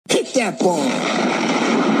Take that ball.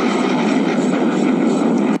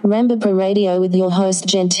 Rambo Radio with your host,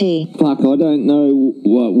 Jen T. Fuck, I don't know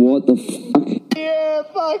what the fuck. Yeah,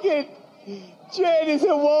 fucking Jen is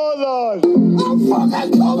a warlord. I'm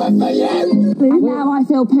fucking coming for you. Now I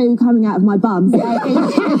feel poo coming out of my bum. So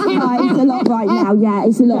it's a lot right now. Yeah,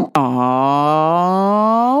 it's a lot.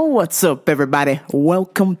 Oh, what's up, everybody?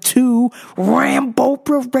 Welcome to Rambo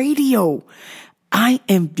Radio. I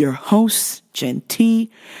am your host, Jen T.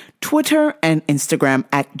 Twitter and Instagram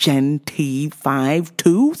at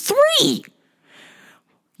GenT523.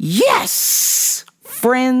 Yes,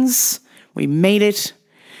 friends, we made it.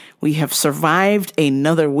 We have survived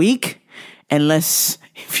another week. Unless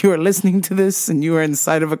if you are listening to this and you are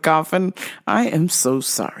inside of a coffin, I am so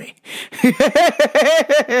sorry.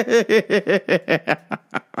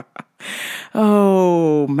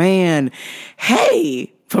 Oh, man.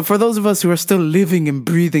 Hey, for those of us who are still living and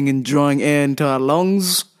breathing and drawing air into our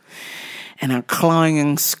lungs, and are clawing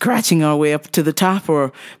and scratching our way up to the top,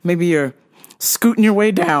 or maybe you're scooting your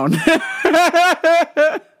way down.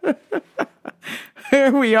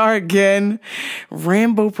 Here we are again,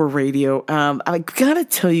 Rambo Radio. I gotta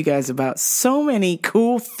tell you guys about so many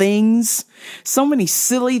cool things, so many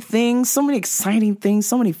silly things, so many exciting things,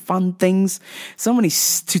 so many fun things, so many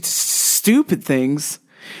stupid things.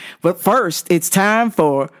 But first, it's time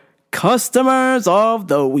for Customers of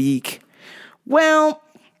the Week. Well,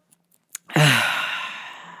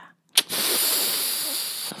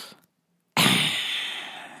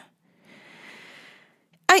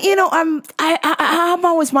 I'm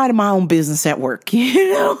always minding my own business at work,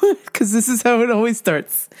 because this is how it always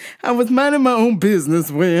starts. I was minding my own business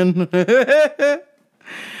when, and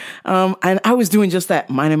I was doing just that,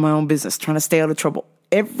 minding my own business, trying to stay out of trouble.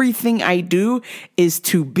 Everything I do is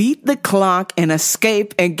to beat the clock and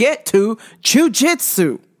escape and get to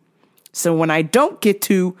jujitsu. So when I don't get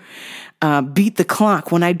to beat the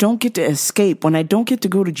clock, when I don't get to escape, when I don't get to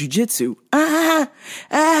go to jujitsu,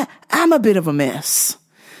 I'm a bit of a mess.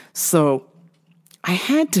 So I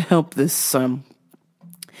had to help this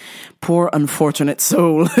poor unfortunate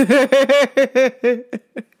soul. The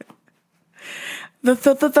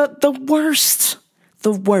worst.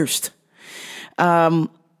 I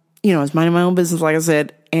was minding my own business, like I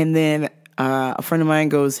said, and then a friend of mine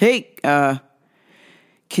goes, "Hey, can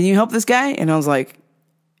you help this guy?" And I was like,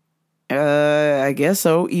 I guess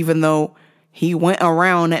so, even though he went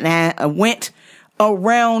around and went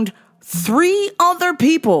around 5 other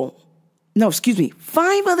people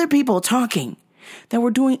talking that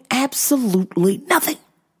were doing absolutely nothing.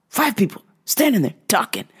 5 people standing there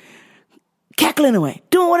talking, cackling away,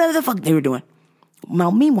 doing whatever the fuck they were doing.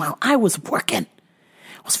 Now, meanwhile, I was working.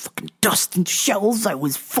 I was fucking dusting shelves. I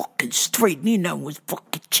was fucking straightening. I was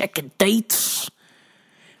fucking checking dates.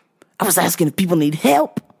 I was asking if people need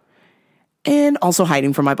help. And also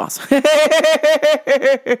hiding from my boss.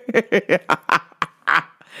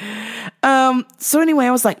 So anyway,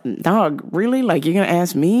 I was like, dog, really? Like, you're going to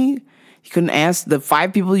ask me? You couldn't ask the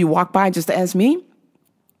 5 people you walk by just to ask me?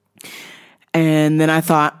 And then I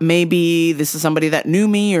thought maybe this is somebody that knew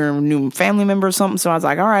me or knew a family member or something. So I was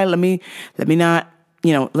like, all right, let me not,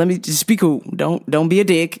 let me just be cool. Don't be a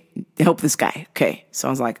dick. Help this guy. Okay. So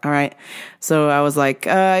I was like, all right. So I was like,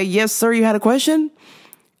 yes, sir, you had a question?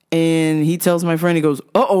 And he tells my friend, he goes,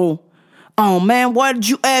 oh man, why did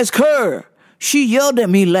you ask her? She yelled at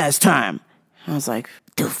me last time. I was like,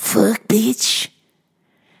 the fuck, bitch?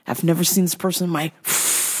 I've never seen this person in my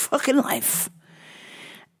fucking life.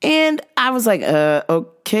 And I was like,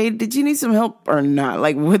 okay, did you need some help or not?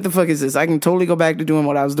 Like, what the fuck is this? I can totally go back to doing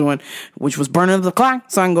what I was doing, which was burning up the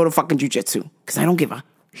clock, so I can go to fucking jujitsu. Because I don't give a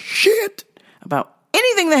shit about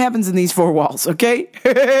anything that happens in these 4 walls, okay?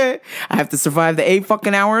 I have to survive the 8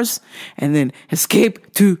 fucking hours and then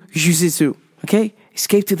escape to jujitsu, okay?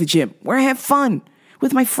 Escape to the gym where I have fun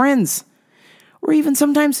with my friends. Or even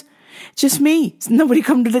sometimes just me. Nobody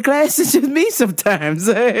come to the class. It's just me sometimes.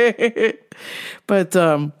 But,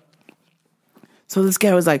 so this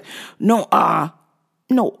guy was like, no,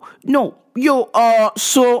 yo, no,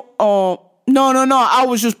 I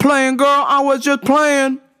was just playing, girl. I was just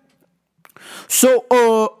playing. So,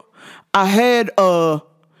 I had your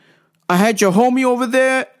homie over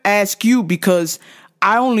there ask you because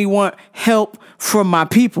I only want help from my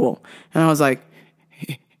people. And I was like,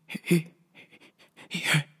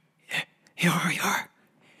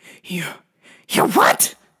 you're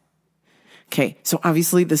what? Okay, so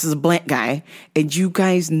obviously this is a black guy, and you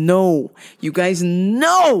guys know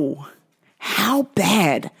how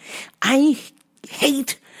bad I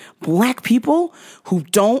hate black people who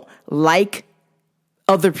don't like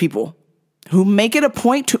other people, who make it a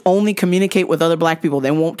point to only communicate with other black people.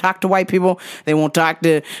 They won't talk to white people. They won't talk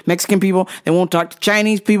to Mexican people. They won't talk to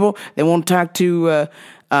Chinese people. They won't talk to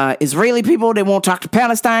Israeli people. They won't talk to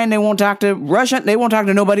Palestine. They won't talk to Russia. They won't talk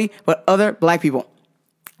to nobody but other black people.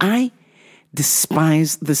 I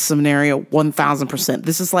despise this scenario 1000%.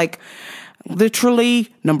 This is like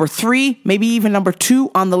literally number 3, maybe even number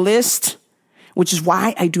 2 on the list, which is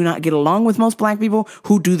why I do not get along with most black people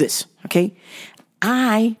who do this. Okay.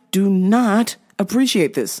 I do not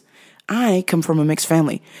appreciate this. I come from a mixed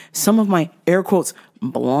family. Some of my air quotes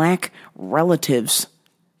black relatives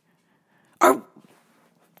are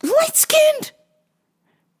light skinned.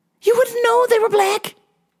 You wouldn't know they were black.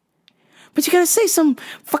 But you gotta say some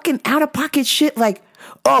fucking out of pocket shit like,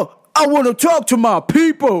 oh, I want to talk to my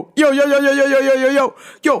people. Yo,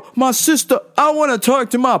 my sister, I want to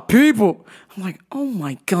talk to my people. I'm like, oh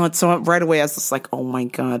my God. So right away I was just like, oh my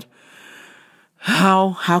God.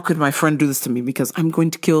 How could my friend do this to me? Because I'm going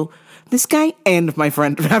to kill this guy and my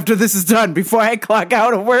friend after this is done. Before I clock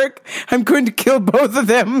out of work, I'm going to kill both of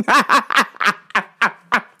them.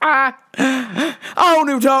 I want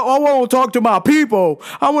to talk to my people.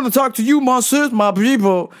 I want to talk to you, my sis, my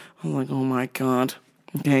people. I'm like, oh my God.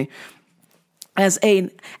 Okay. As an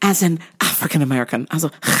African American, as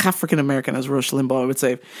Rush Limbaugh would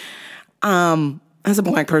say, as a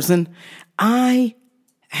black person, I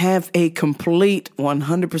have a complete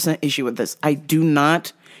 100% issue with this. I do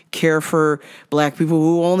not care for black people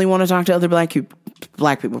who only want to talk to other black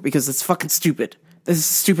people because it's fucking stupid. This is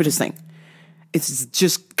the stupidest thing. It's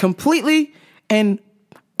just completely and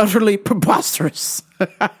utterly preposterous.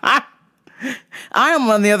 I am,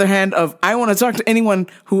 on the other hand, I want to talk to anyone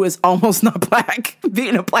who is almost not black,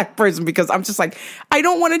 being a black person, because I'm just like, I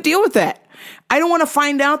don't want to deal with that. I don't want to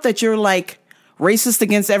find out that you're like racist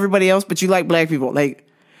against everybody else, but you like black people. Like,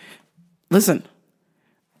 listen,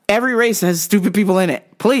 every race has stupid people in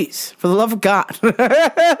it. Please, for the love of God.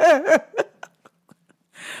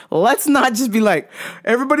 Let's not just be like,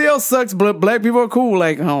 everybody else sucks, but black people are cool.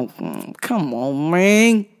 Like, oh, come on,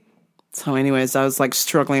 man. So anyways, I was like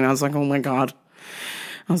struggling. I was like, oh my God.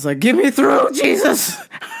 I was like, get me through, Jesus.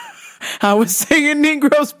 I was singing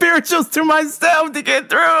Negro spirituals to myself to get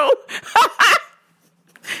through.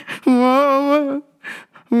 Mama,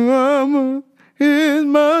 mama, is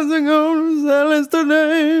Martha gonna sell us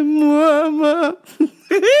today, mama?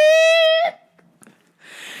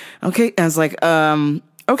 Okay, I was like,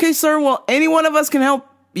 okay, sir, well, any one of us can help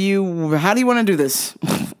you. How do you want to do this?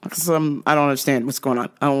 Because I don't understand what's going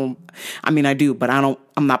on. I do, but I'm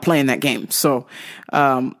not playing that game. So,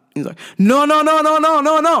 he's like,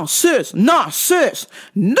 no, sis,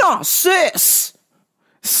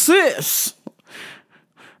 sis.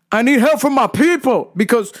 I need help from my people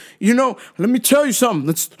because, let me tell you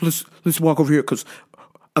something. Let's walk over here because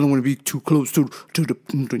I don't want to be too close to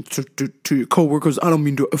your coworkers. I don't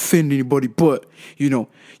mean to offend anybody, but you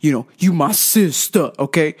my sister,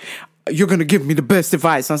 okay? You're gonna give me the best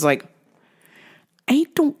advice. I was like, I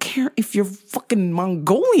don't care if you're fucking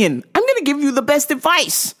Mongolian. I'm gonna give you the best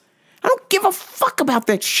advice. I don't give a fuck about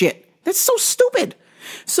that shit. That's so stupid.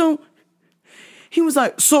 So he was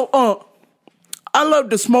like, I love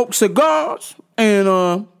to smoke cigars and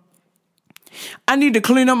I need to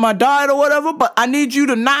clean up my diet or whatever, but I need you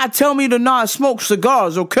to not tell me to not smoke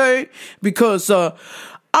cigars, okay? Because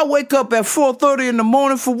I wake up at 4:30 in the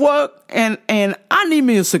morning for work and I need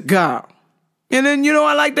me a cigar. And then,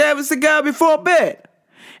 I like to have a cigar before bed.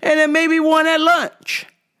 And then maybe one at lunch.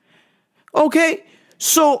 Okay?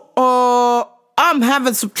 So, I'm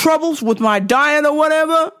having some troubles with my diet or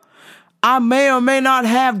whatever. I may or may not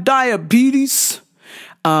have diabetes.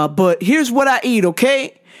 But here's what I eat,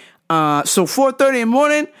 okay? So 4:30 in the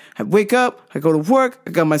morning, I wake up, I go to work,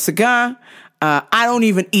 I got my cigar. I don't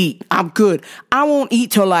even eat. I'm good. I won't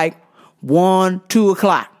eat till like 1, 2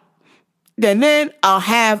 o'clock. Then I'll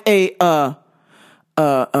have a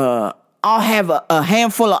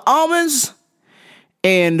handful of almonds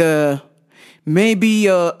and maybe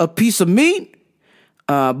a piece of meat.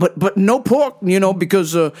 But no pork,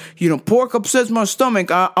 because pork upsets my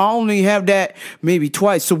stomach. I only have that maybe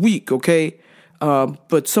twice a week, okay?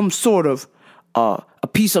 But some sort of a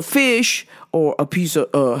piece of fish or a piece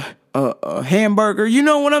of a hamburger, you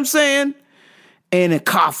know what I'm saying? And a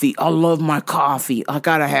coffee. I love my coffee. I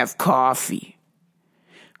gotta have coffee.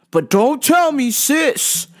 But don't tell me,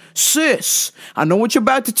 sis, I know what you're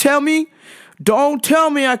about to tell me. Don't tell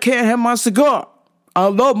me I can't have my cigar. I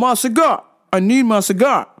love my cigar. I need my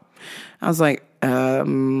cigar. I was like,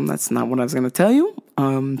 that's not what I was going to tell you.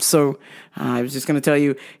 So I was just going to tell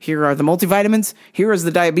you, here are the multivitamins, here is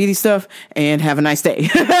the diabetes stuff, and have a nice day.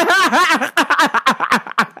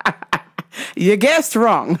 You guessed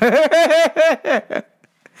wrong.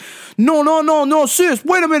 No, sis.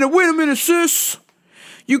 Wait a minute, sis.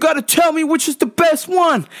 You got to tell me which is the best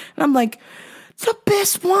one. And I'm like, the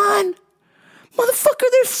best one? Motherfucker,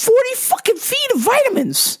 there's 40 fucking feet of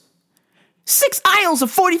vitamins. 6 aisles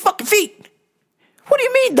of 40 fucking feet. What do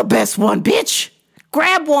you mean the best one, bitch?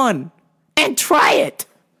 Grab one and try it.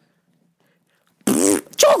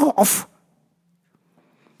 Jog off.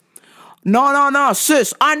 No,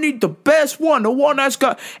 sis. I need the best one. The one that's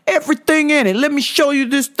got everything in it. Let me show you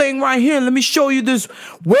this thing right here. Let me show you this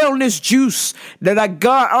wellness juice that I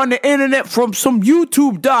got on the internet from some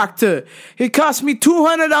YouTube doctor. It cost me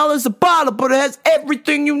 $200 a bottle, but it has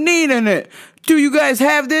everything you need in it. Do you guys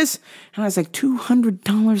have this? And I was like,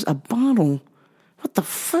 $200 a bottle? What the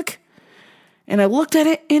fuck? And I looked at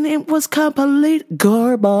it, and it was complete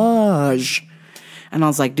garbage. And I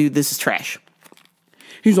was like, dude, this is trash.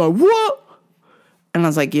 He's like, what? And I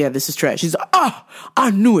was like, yeah, this is trash. He's like,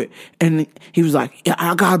 I knew it. And he was like, yeah,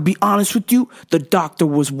 I gotta be honest with you. The doctor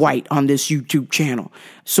was white on this YouTube channel.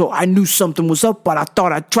 So I knew something was up, but I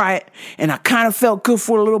thought I'd try it. And I kind of felt good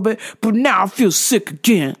for a little bit, but now I feel sick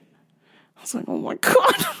again. I was like, oh my God.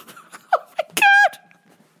 Oh my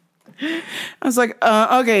God. I was like,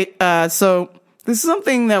 okay, so this is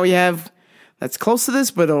something that we have that's close to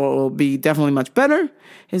this, but it'll be definitely much better.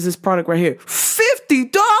 Is this product right here.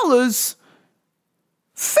 $50?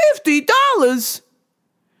 $50?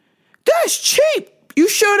 That's cheap. You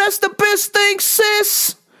sure that's the best thing,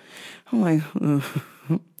 sis? I'm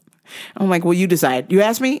like, well, you decide. You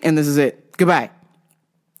asked me, and this is it. Goodbye.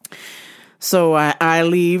 So I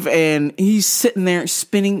leave, and he's sitting there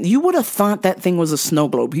spinning. You would have thought that thing was a snow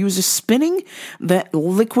globe. He was just spinning that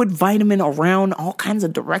liquid vitamin around all kinds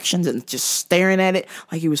of directions and just staring at it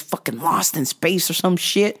like he was fucking lost in space or some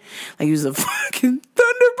shit. Like he was a fucking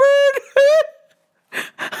Thunderbird.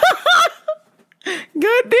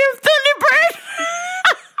 Goddamn Thunderbird.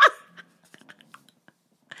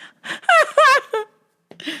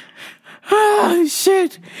 Oh,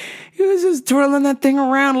 shit. He was just twirling that thing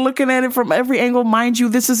around, looking at it from every angle. Mind you,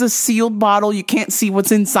 this is a sealed bottle. You can't see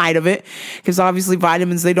what's inside of it because obviously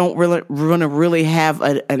vitamins, they don't really have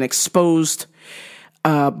an exposed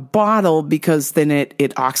bottle because then it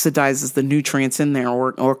oxidizes the nutrients in there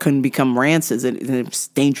or can become rancid and it's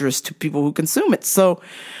dangerous to people who consume it. So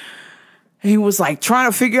he was like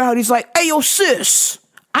trying to figure out, he's like, hey, yo, sis,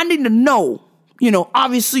 I need to know. You know,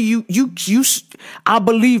 obviously I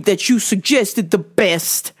believe that you suggested the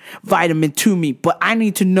best vitamin to me, but I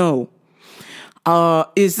need to know,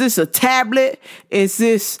 is this a tablet? Is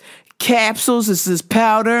this capsules? Is this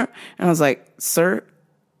powder? And I was like, sir,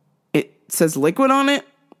 it says liquid on it.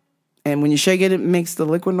 And when you shake it, it makes the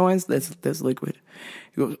liquid noise. That's liquid.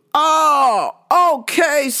 He goes, oh,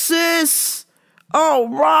 okay, sis. All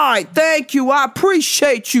right. Thank you. I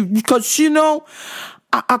appreciate you because, you know,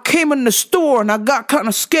 I came in the store and I got kind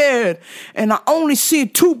of scared and I only seen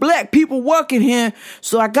 2 black people working here.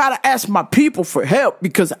 So I got to ask my people for help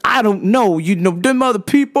because I don't know, you know, them other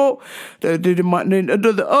people,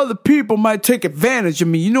 the other people might take advantage of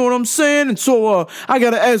me. You know what I'm saying? And so, I got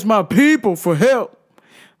to ask my people for help.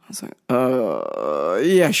 I was like,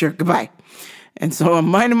 yeah, sure. Goodbye. And so I'm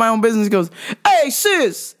minding my own business. He goes, hey,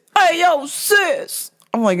 sis. Hey, yo, sis.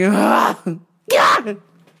 I'm like, God.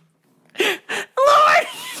 Lord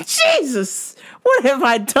Jesus, what have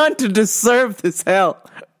I done to deserve this hell?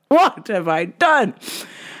 What have I done?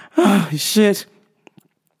 Oh, shit.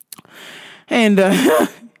 And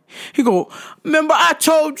he go, remember I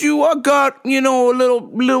told you I got, you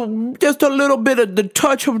know, just a little bit of the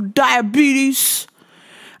touch of diabetes.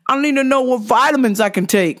 I need to know what vitamins I can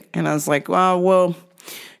take. And I was like, well,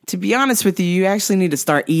 to be honest with you, you actually need to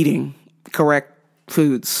start eating correct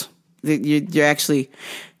foods. You're actually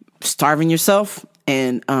starving yourself,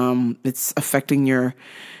 and it's affecting your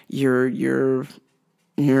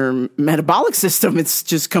metabolic system. It's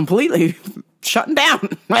just completely shutting down.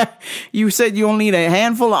 You said you only need a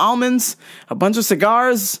handful of almonds, a bunch of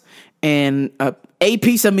cigars, and a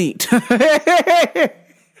piece of meat.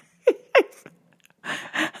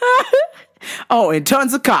 Oh, and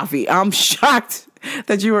tons of coffee. I'm shocked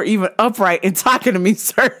that you were even upright and talking to me,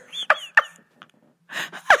 sir.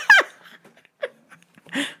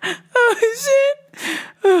 Oh, shit.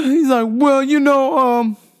 He's like, well, you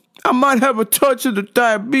know, I might have a touch of the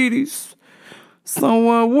diabetes.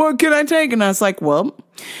 So, what can I take? And I was like, well,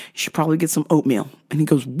 you should probably get some oatmeal. And he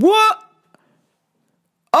goes, what?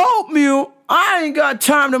 Oatmeal? I ain't got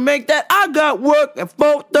time to make that. I got work at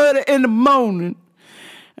 4:30 in the morning.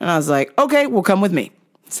 And I was like, okay, well, come with me.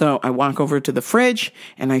 So I walk over to the fridge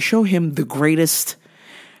and I show him the greatest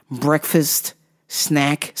breakfast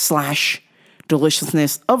snack /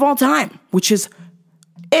 deliciousness of all time, which is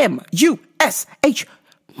MUSH,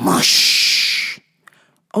 mush.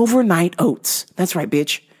 Overnight oats. That's right,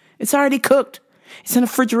 bitch. It's already cooked. It's in the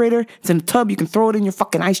refrigerator. It's in a tub. You can throw it in your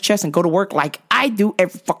fucking ice chest and go to work like I do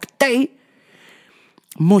every fucking day.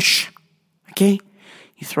 Mush. Okay?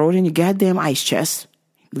 You throw it in your goddamn ice chest.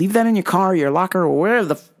 Leave that in your car, your locker, or wherever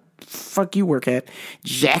the fuck you work at,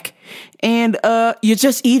 Jack. And you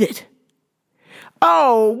just eat it.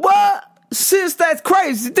 Oh, what? Sis, that's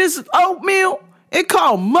crazy. This is oatmeal. It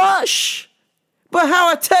called mush. But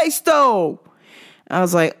how it tastes, though? I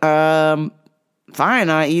was like, fine,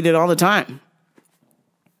 I eat it all the time.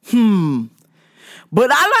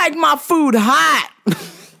 But I like my food hot.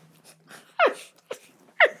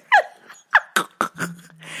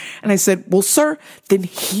 And I said, well, sir, then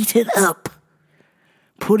heat it up.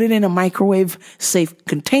 Put it in a microwave-safe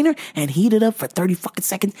container and heat it up for 30 fucking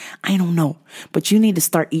seconds. I don't know. But you need to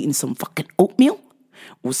start eating some fucking oatmeal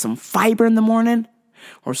with some fiber in the morning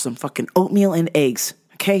or some fucking oatmeal and eggs,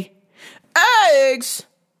 okay? Eggs?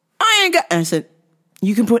 I ain't got... And I said,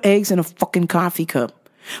 you can put eggs in a fucking coffee cup.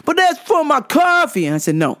 But that's for my coffee. And I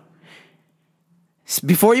said, no.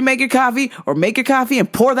 Before you make your coffee or make your coffee and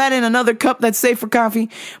pour that in another cup that's safe for coffee,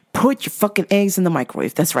 put your fucking eggs in the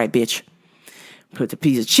microwave. That's right, bitch. Put a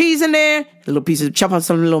piece of cheese in there, chop up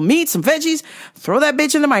some little meat, some veggies, throw that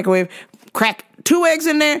bitch in the microwave, crack 2 eggs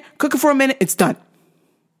in there, cook it for a minute, it's done.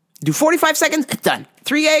 Do 45 seconds, it's done.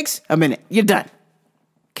 3 eggs, a minute, you're done.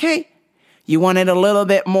 Okay? You want it a little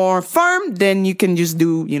bit more firm, then you can just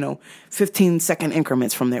do, 15-second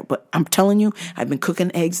increments from there. But I'm telling you, I've been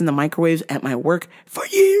cooking eggs in the microwaves at my work for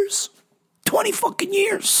years. 20 fucking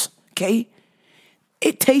years. Okay?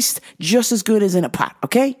 It tastes just as good as in a pot.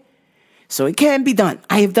 Okay? So it can be done.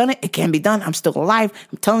 I have done it. It can be done. I'm still alive.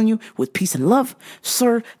 I'm telling you, with peace and love,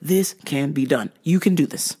 sir, this can be done. You can do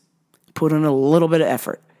this. Put in a little bit of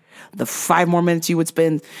effort. The 5 more minutes you would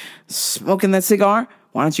spend smoking that cigar,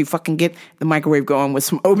 why don't you fucking get the microwave going with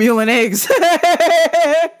some oatmeal and eggs?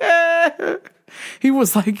 He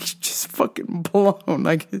was like just fucking blown.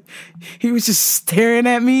 Like he was just staring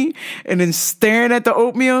at me and then staring at the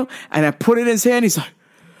oatmeal. And I put it in his hand. He's like,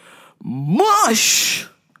 mush.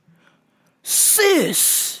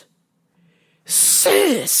 Sis.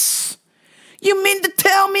 You mean to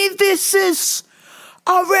tell me this is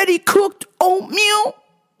already cooked oatmeal?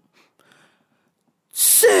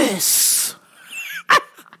 Sis.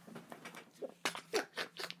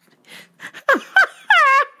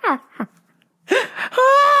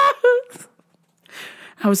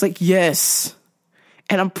 I was like, yes.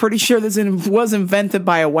 And I'm pretty sure this was invented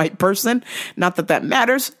by a white person. Not that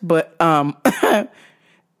matters, but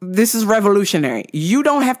this is revolutionary. You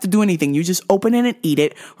don't have to do anything. You just open it and eat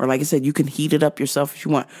it. Or like I said, you can heat it up yourself if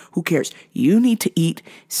you want. Who cares? You need to eat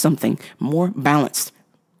something more balanced.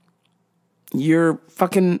 Your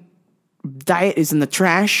fucking diet is in the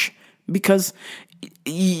trash because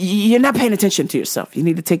you're not paying attention to yourself. You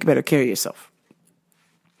need to take better care of yourself.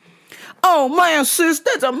 Oh man, sis,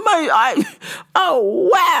 that's amazing. Oh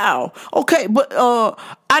wow. Okay, but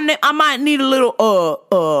I might need a little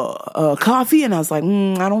coffee. And I was like,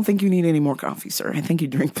 I don't think you need any more coffee, sir. I think you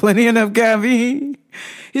drink plenty enough coffee.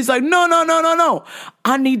 He's like, no.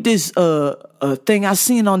 I need this thing I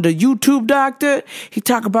seen on the YouTube doctor. He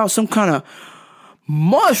talk about some kind of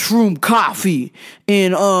mushroom coffee.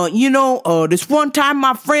 And, this one time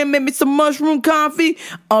my friend made me some mushroom coffee,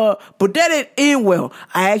 but that didn't end well.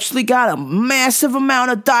 I actually got a massive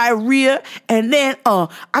amount of diarrhea, and then,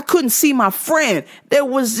 I couldn't see my friend. It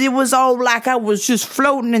was all like I was just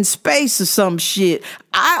floating in space or some shit.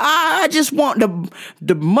 I just want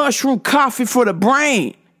the mushroom coffee for the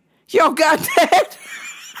brain. Y'all got that?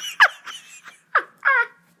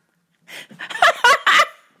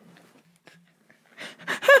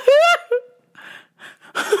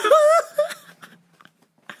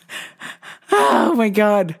 Oh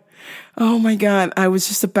my God. I was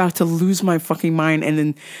just about to lose my fucking mind. And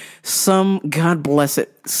then God bless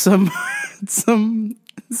it, some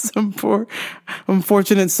poor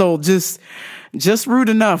unfortunate soul just rude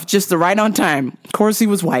enough just to right on time. Of course he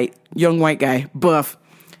was white, young white guy, buff.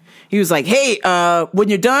 He was like, hey, when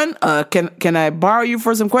you're done, can I borrow you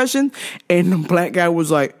for some questions? And the black guy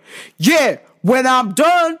was like, yeah, when I'm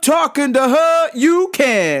done talking to her, you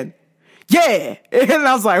can. Yeah. And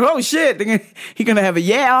I was like, oh shit, he gonna have a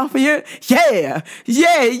yeah off of you? Yeah.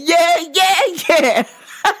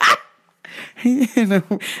 And the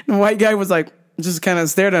white guy was like, just kind of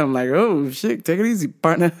stared at him like, oh shit, take it easy,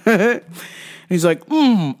 partner. He's like,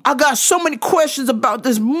 I got so many questions about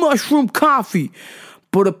this mushroom coffee,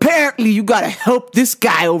 but apparently you gotta help this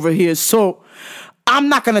guy over here, so I'm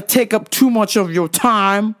not going to take up too much of your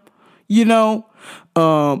time, you know,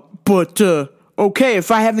 but okay,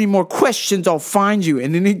 if I have any more questions, I'll find you.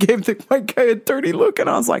 And then he gave the white guy a dirty look, and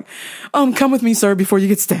I was like, come with me, sir, before you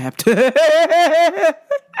get stabbed. And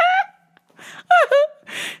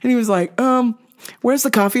he was like, where's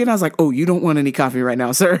the coffee? And I was like, oh, you don't want any coffee right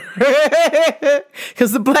now, sir.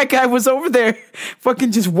 Because the black guy was over there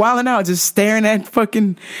fucking just wilding out, just staring at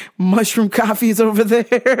fucking mushroom coffees over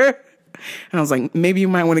there. And I was like, maybe you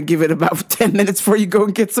might want to give it about 10 minutes before you go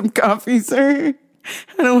and get some coffee, sir.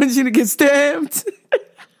 I don't want you to get stabbed.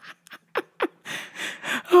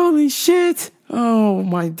 Holy shit. Oh,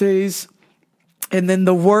 my days. And then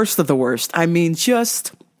the worst of the worst. I mean,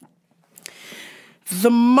 just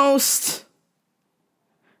the most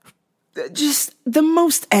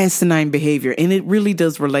asinine behavior. And it really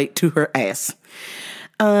does relate to her ass.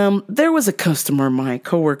 There was a customer my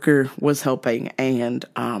coworker was helping, and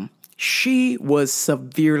she was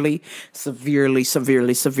severely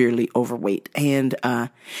overweight. And, as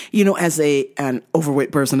an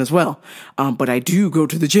overweight person as well. But I do go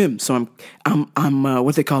to the gym. So I'm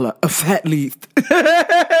what they call a fat lead.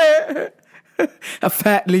 A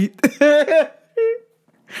fat lead.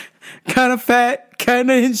 Kind of fat, kind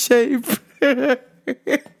of in shape.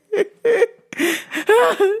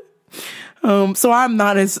 So I'm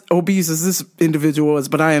not as obese as this individual was,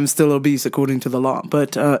 but I am still obese according to the law.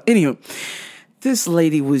 But anyway, this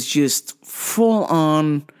lady was just full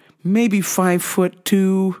on, maybe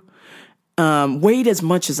 5'2", weighed as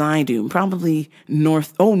much as I do, probably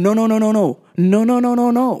north. Oh, no.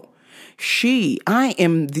 I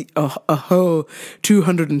am the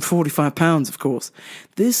 245 pounds, of course.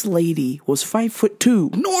 This lady was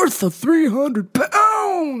 5'2", north of 300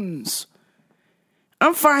 pounds.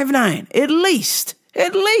 I'm 5'9", at least.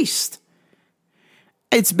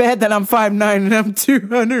 It's bad that I'm 5'9" and I'm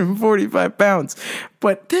 245 pounds.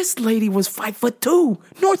 But this lady was 5'2",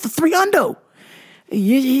 north of 300.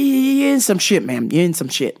 You're in some shit, ma'am. You're in some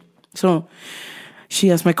shit. So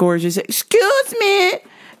she asked my coworker, she said, excuse me.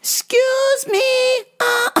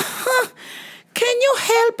 Can you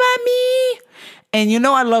help me? And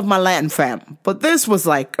I love my Latin fam, but this was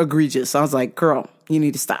like egregious. I was like, girl, you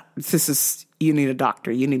need to stop. You need a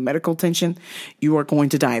doctor. You need medical attention. You are going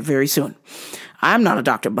to die very soon. I'm not a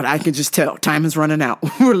doctor, but I can just tell time is running out.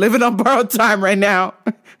 We're living on borrowed time right now.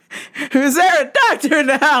 Is there a doctor in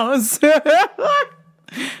the house?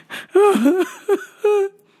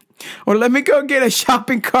 Or let me go get a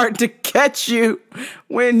shopping cart to catch you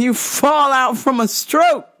when you fall out from a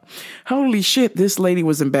stroke. Holy shit, this lady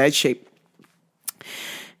was in bad shape.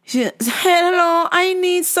 She said, hello, I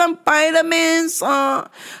need some vitamins. I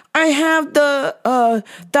have the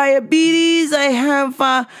diabetes. I have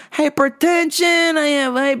hypertension. I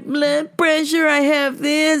have high blood pressure. I have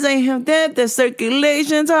this. I have that. The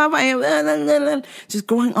circulation's off. I have just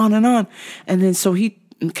going on and on. And then so he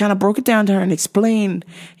kind of broke it down to her and explained,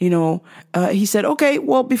 he said, okay,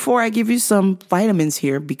 well, before I give you some vitamins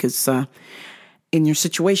here, because in your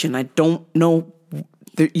situation, I don't know,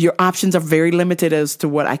 your options are very limited as to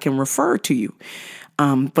what I can refer to you.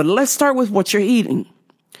 But let's start with what you're eating.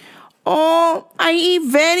 Oh, I eat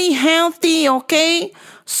very healthy, okay?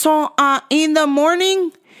 So in the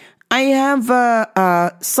morning, I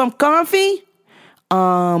have some coffee.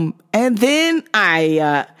 And then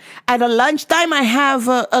at a lunchtime, I have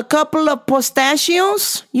a couple of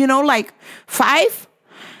pistachios, like 5.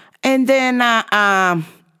 And then at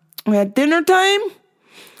dinner time,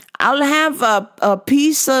 I'll have a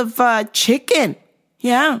piece of chicken.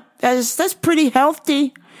 Yeah, that's pretty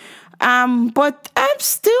healthy. But I'm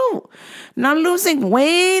still not losing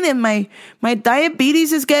weight, and my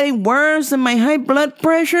diabetes is getting worse, and my high blood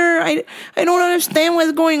pressure. I don't understand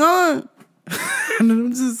what's going on. And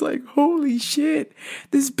I'm just like, holy shit.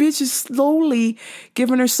 This bitch is slowly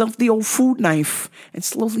giving herself the old food knife and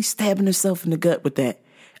slowly stabbing herself in the gut with that.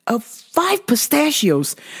 5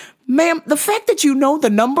 pistachios. Ma'am, the fact that you know the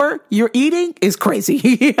number you're eating is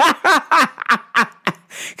crazy.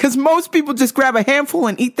 Because most people just grab a handful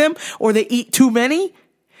and eat them, or they eat too many.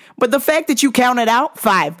 But the fact that you counted out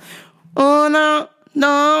 5. 1,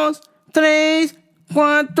 2, 3,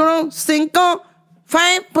 4, 5.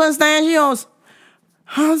 5 pistachios.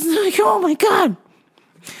 I was like, oh my God.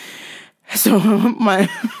 So my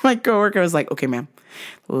coworker was like, okay, ma'am,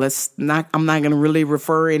 I'm not going to really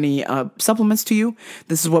refer any supplements to you.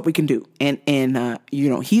 This is what we can do. And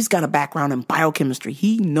he's got a background in biochemistry.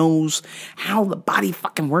 He knows how the body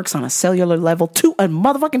fucking works on a cellular level to a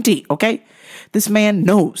motherfucking T, okay? This man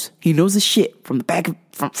knows. He knows the shit from the back,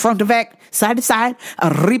 from front to back, side to side,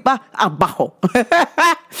 arriba, abajo.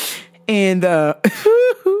 And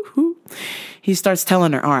he starts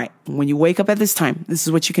telling her, all right, when you wake up at this time, this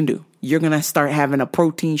is what you can do. You're going to start having a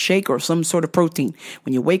protein shake or some sort of protein.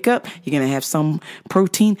 When you wake up, you're going to have some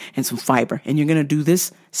protein and some fiber. And you're going to do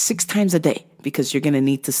this 6 times a day because you're going to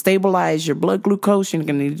need to stabilize your blood glucose. You're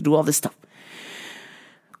going to need to do all this stuff.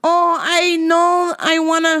 Oh, I know I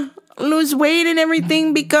want to lose weight and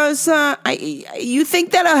everything because you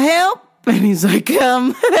think that'll help? And he's like,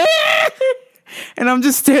 and I'm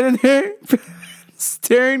just standing there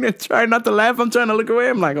staring and trying not to laugh. I'm trying to look away.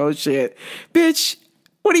 I'm like, oh shit, bitch,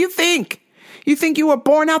 what do you think? You think you were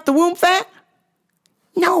born out the womb fat?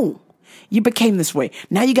 No, you became this way.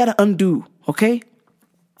 Now you got to undo, okay?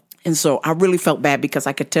 And so I really felt bad because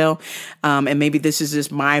I could tell, and maybe this is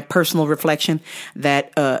just my personal reflection,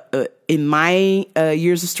 that in my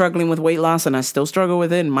years of struggling with weight loss, and I still struggle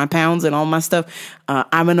with it, and my pounds and all my stuff,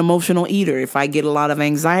 I'm an emotional eater. If I get a lot of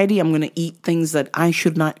anxiety, I'm going to eat things that I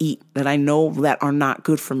should not eat, that I know that are not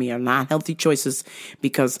good for me, are not healthy choices,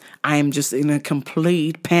 because I am just in a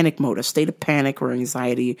complete panic mode, a state of panic or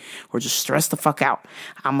anxiety, or just stressed the fuck out.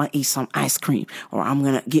 I'm going to eat some ice cream, or I'm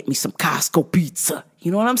going to get me some Costco pizza.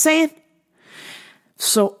 You know what I'm saying?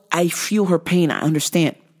 So I feel her pain. I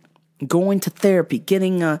understand. Going to therapy,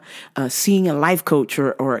 getting seeing a life coach,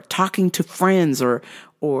 or talking to friends, or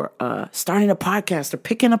starting a podcast, or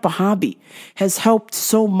picking up a hobby has helped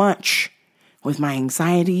so much with my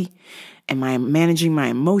anxiety and my managing my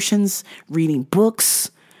emotions, reading books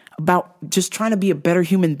about just trying to be a better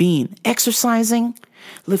human being, exercising,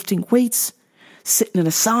 lifting weights, sitting in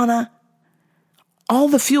a sauna, all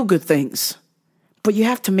the feel good things. But you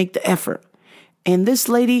have to make the effort. And this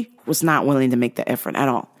lady was not willing to make the effort at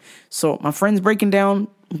all. So my friend's breaking down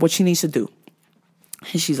what she needs to do.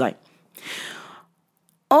 And she's like,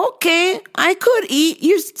 okay, I could eat.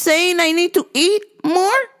 You're saying I need to eat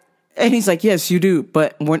more? And he's like, yes, you do.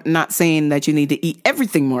 But we're not saying that you need to eat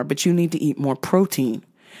everything more, but you need to eat more protein,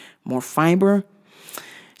 more fiber.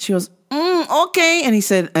 She goes, okay. And he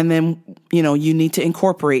said, and then, you need to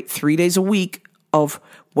incorporate 3 days a week of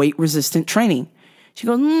weight resistant training. She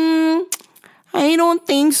goes, I don't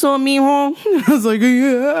think so, mijo. I was like,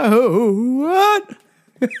 yeah, what?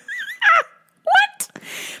 What?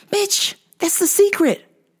 Bitch, that's the secret.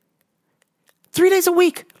 3 days a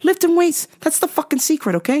week, lifting weights. That's the fucking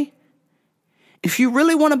secret, okay? If you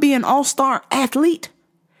really want to be an all-star athlete,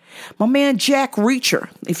 my man Jack Reacher,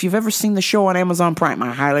 if you've ever seen the show on Amazon Prime,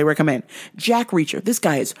 I highly recommend. Jack Reacher, this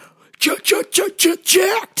guy is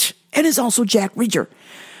jacked, and is also Jack Reacher.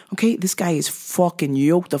 Okay, this guy is fucking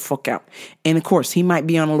yoked the fuck out. And of course, he might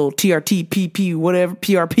be on a little TRT, PP, whatever,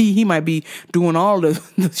 PRP. He might be doing all the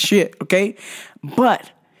shit, okay?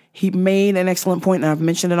 But he made an excellent point, and I've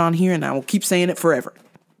mentioned it on here, and I will keep saying it forever.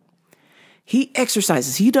 He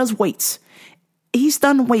exercises. He does weights. He's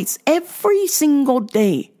done weights every single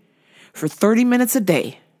day for 30 minutes a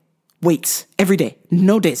day. Weights every day.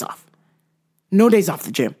 No days off. No days off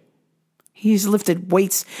the gym. He's lifted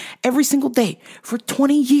weights every single day for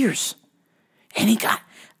 20 years. And he got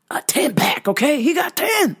a 10-pack, okay? He got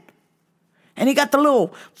 10. And he got the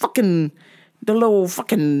little fucking, the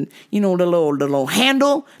little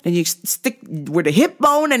handle. And you stick with the hip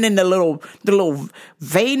bone, and then the little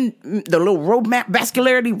vein, the little roadmap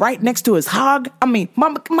vascularity right next to his hog. I mean,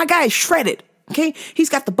 my guy is shredded. Okay, he's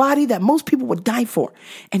got the body that most people would die for.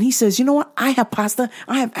 And he says, you know what? I have pasta.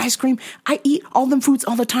 I have ice cream. I eat all them foods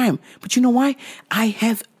all the time. But you know why? I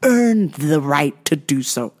have earned the right to do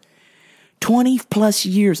so. 20 plus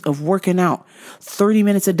years of working out, 30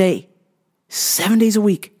 minutes a day, 7 days a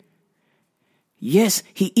week. Yes,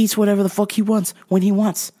 he eats whatever the fuck he wants when he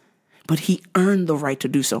wants. But he earned the right to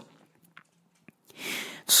do so.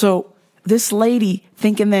 So this lady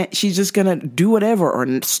thinking that she's just going to do whatever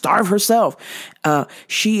or starve herself.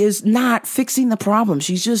 She is not fixing the problem.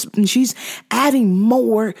 She's adding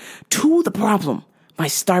more to the problem by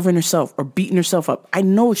starving herself or beating herself up. I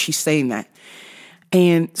know she's saying that.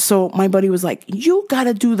 And so my buddy was like, you got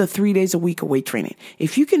to do the 3 days a week of weight training.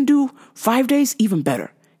 If you can do 5 days, even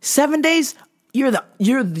better. 7 days,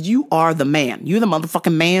 you are the man. You're the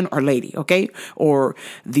motherfucking man or lady, okay? Or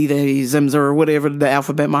the Zims or whatever the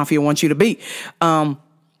alphabet mafia wants you to be.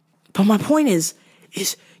 But my point is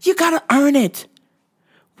you gotta earn it.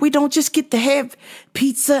 We don't just get to have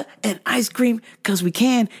pizza and ice cream because we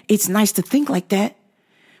can. It's nice to think like that,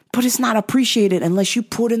 but it's not appreciated unless you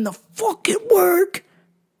put in the fucking work.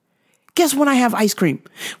 Guess when I have ice cream?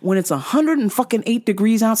 When it's 108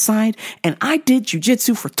 degrees outside and I did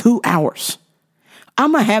jujitsu for 2 hours.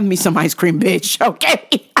 I'm gonna have me some ice cream, bitch,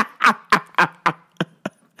 okay?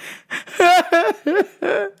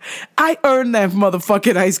 I earned that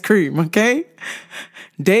motherfucking ice cream, okay?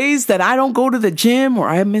 Days that I don't go to the gym or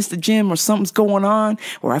I miss the gym or something's going on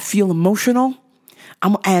or I feel emotional,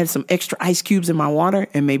 I'm going to add some extra ice cubes in my water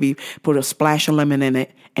and maybe put a splash of lemon in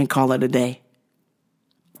it and call it a day.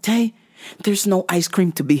 Okay? There's no ice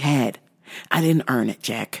cream to be had. I didn't earn it,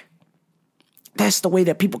 Jack. That's the way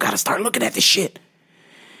that people got to start looking at this shit.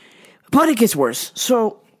 But it gets worse.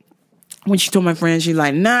 So when she told my friend, she's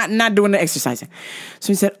like, not doing the exercising. So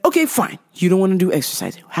he said, okay, fine. You don't want to do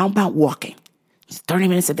exercising. How about walking? It's 30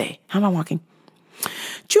 minutes a day. How about walking?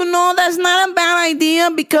 You know, that's not a bad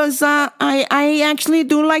idea because I actually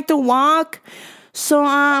do like to walk.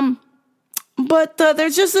 So, but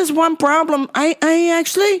there's just this one problem. I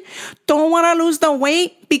actually don't want to lose the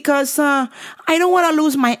weight because I don't want to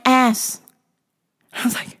lose my ass. I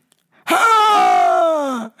was like,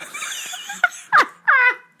 ah!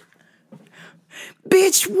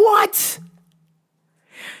 Bitch, what?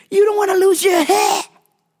 You don't want to lose your hair?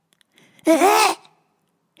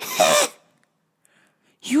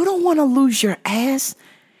 You don't want to lose your ass?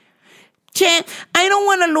 Jen, I don't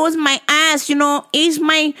want to lose my ass, you know. It's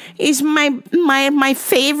my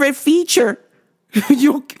favorite feature.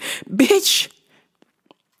 You bitch.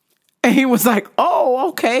 And he was like, "Oh,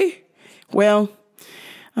 okay. Well,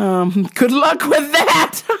 good luck with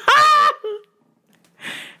that."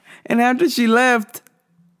 And after she left,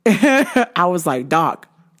 I was like, dog,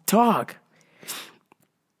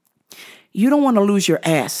 you don't want to lose your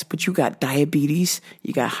ass, but you got diabetes,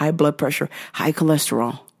 you got high blood pressure, high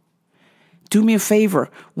cholesterol. Do me a favor.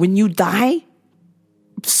 When you die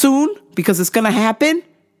soon, because it's going to happen,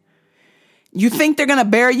 you think they're going to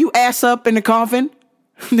bury you ass up in the coffin?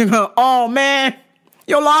 They're going to, oh, man,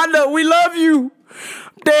 Yolanda, we love you.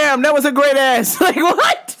 Damn, that was a great ass. Like,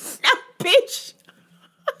 what? Bitch.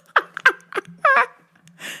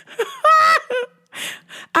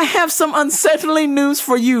 I have some unsettling news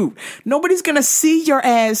for you. Nobody's going to see your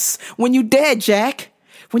ass when you're dead, Jack.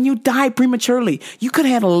 When you die prematurely. You could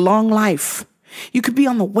have had a long life. You could be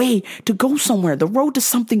on the way to go somewhere, the road to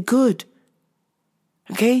something good.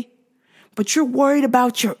 Okay? But you're worried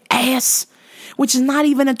about your ass, which is not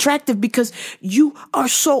even attractive because you are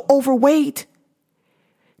so overweight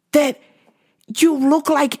that you look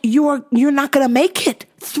like you're not going to make it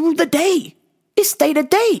through the day. It's day to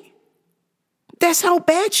day. That's how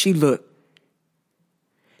bad she looked.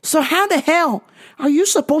 So how the hell are you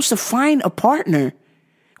supposed to find a partner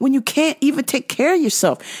when you can't even take care of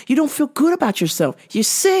yourself? You don't feel good about yourself. You're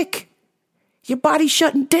sick. Your body's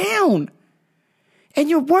shutting down. And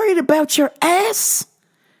you're worried about your ass?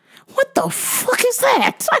 What the fuck is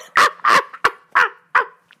that?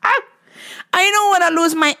 I don't want to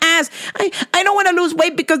lose my ass. I don't want to lose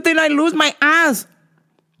weight because then I lose my ass.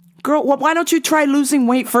 Girl, well, why don't you try losing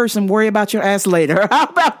weight first and worry about your ass later? How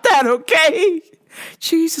about that, okay?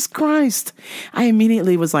 Jesus Christ. I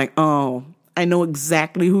immediately was like, oh, I know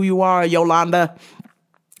exactly who you are, Yolanda.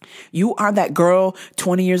 You are that girl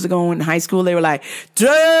 20 years ago in high school. They were like,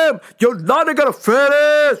 damn, Yolanda got a fat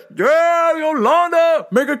ass. Yeah, Yolanda,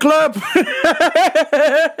 make a clap.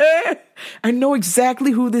 I know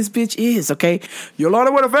exactly who this bitch is, okay?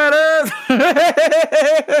 Yolanda with a fat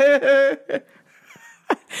ass.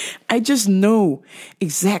 I just know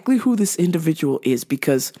exactly who this individual is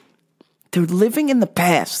because they're living in the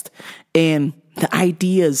past and the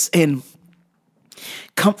ideas and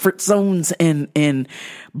comfort zones and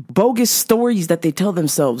bogus stories that they tell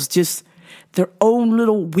themselves, just their own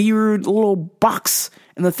little weird little box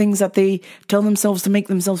and the things that they tell themselves to make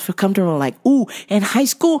themselves feel comfortable. Like, ooh, in high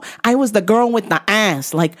school, I was the girl with the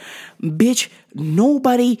ass. Like, bitch,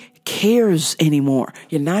 nobody cares anymore.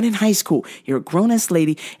 You're not in high school. You're a grown-ass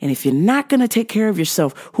lady. And if you're not going to take care of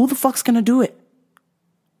yourself, who the fuck's going to do it?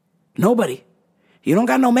 Nobody. You don't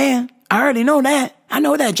got no man. I already know that. I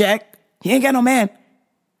know that, Jack. You ain't got no man.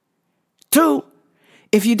 2,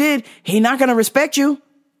 if you did, he not going to respect you.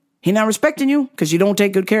 He not respecting you because you don't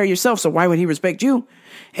take good care of yourself. So why would he respect you?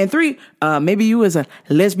 And 3, maybe you as a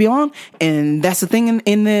lesbian, and that's the thing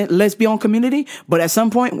in the lesbian community. But at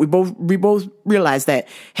some point, we both realize that,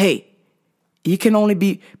 hey, you can only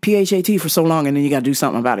be PHAT for so long, and then you got to do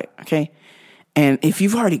something about it. Okay. And if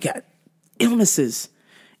you've already got illnesses,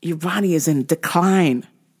 your body is in decline,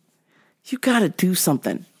 you got to do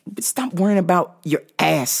something. Stop worrying about your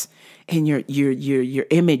ass and your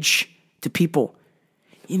image to people.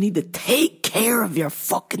 You need to take care of your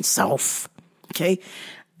fucking self. Okay?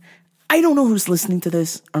 I don't know who's listening to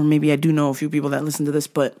this, or maybe I do know a few people that listen to this,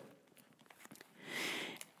 but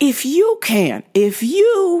if you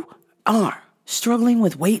are struggling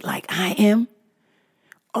with weight like I am,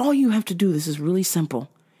 all you have to do, this is really simple,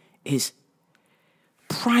 is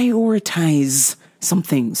prioritize some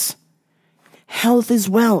things. Health is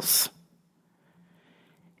wealth.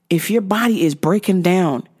 If your body is breaking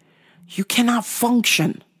down, you cannot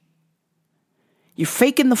function. You're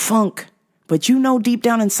faking the funk, but you know deep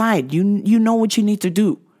down inside, you know what you need to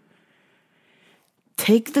do.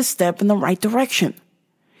 Take the step in the right direction.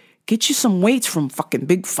 Get you some weights from fucking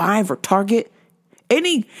Big Five or Target.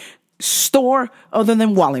 Any store other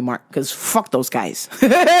than Wally Mart, because fuck those guys.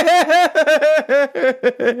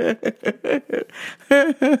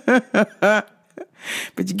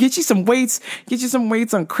 But you get you some weights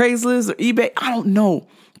on Craigslist or eBay. I don't know.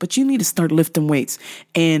 But you need to start lifting weights.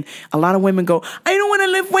 And a lot of women go, I don't want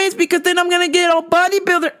to lift weights because then I'm going to get all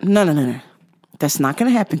bodybuilder. No. That's not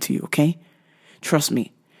going to happen to you, okay? Trust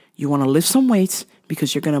me. You want to lift some weights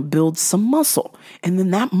because you're going to build some muscle. And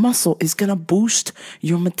then that muscle is going to boost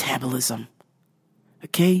your metabolism.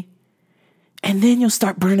 Okay? And then you'll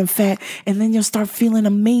start burning fat. And then you'll start feeling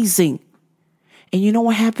amazing. And you know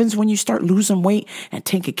what happens when you start losing weight and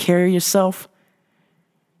taking care of yourself?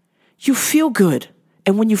 You feel good.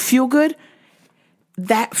 And when you feel good,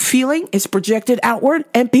 that feeling is projected outward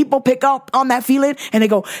and people pick up on that feeling and they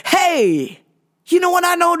go, hey, you know what?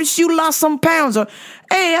 I noticed you lost some pounds. Or,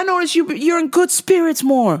 hey, I noticed you're in good spirits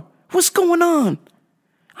more. What's going on?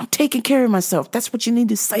 I'm taking care of myself. That's what you need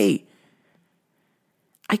to say.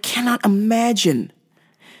 I cannot imagine.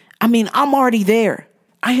 I mean, I'm already there.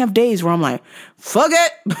 I have days where I'm like, fuck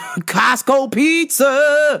it, Costco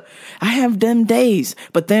pizza. I have them days.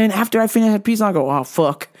 But then after I finish that pizza, I go, oh,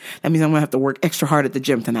 fuck. That means I'm going to have to work extra hard at the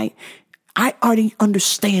gym tonight. I already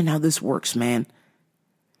understand how this works, man.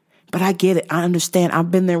 But I get it. I understand.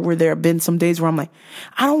 I've been there where there have been some days where I'm like,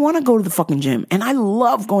 I don't want to go to the fucking gym. And I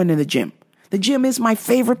love going to the gym. The gym is my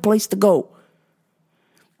favorite place to go.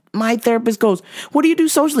 My therapist goes, what do you do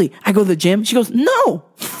socially? I go to the gym. She goes, no.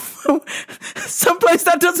 Someplace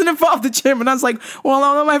that doesn't involve the gym. And I was like, well,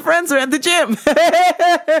 all of my friends are at the gym.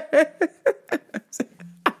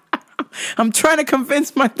 I'm trying to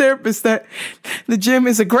convince my therapist that the gym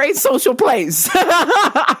is a great social place.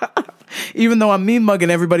 Even though I'm mean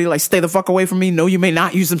mugging everybody, like, stay the fuck away from me. No, you may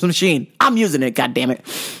not use this machine. I'm using it. God damn it.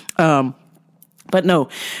 But no,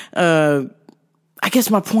 I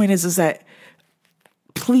guess my point is that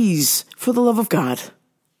please, for the love of God,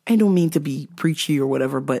 I don't mean to be preachy or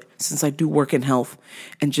whatever, but since I do work in health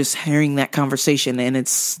and just hearing that conversation, and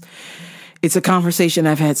it's a conversation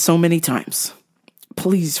I've had so many times.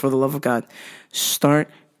 Please, for the love of God, start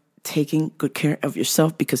taking good care of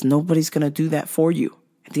yourself because nobody's going to do that for you.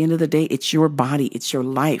 At the end of the day, it's your body. It's your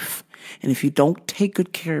life. And if you don't take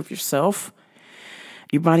good care of yourself,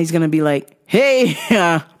 your body's going to be like, hey,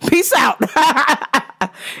 peace out.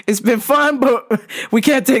 It's been fun, but we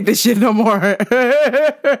can't take this shit no more. And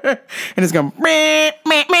it's going,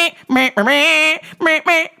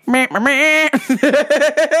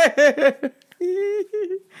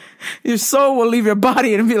 your soul will leave your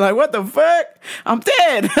body and be like, what the fuck? I'm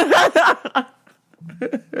dead.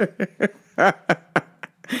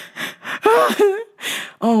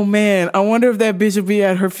 Oh man, I wonder if that bitch will be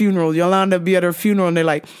at her funeral. Yolanda be at her funeral and they're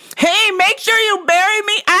like, hey, make sure you bury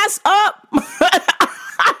me ass up.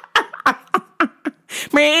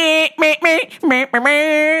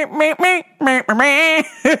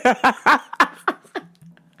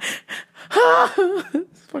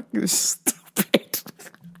 Fucking stupid.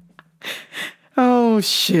 Oh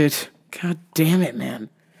shit. God damn it, man.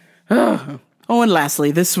 Oh, and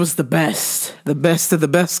lastly, this was the best of the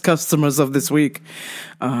best customers of this week.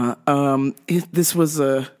 This was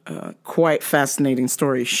a quite fascinating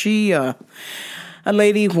story. She, a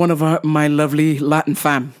lady, one of my lovely Latin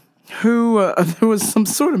fam, who there was some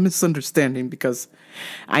sort of misunderstanding because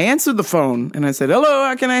I answered the phone and I said, hello,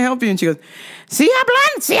 how can I help you? And she goes, si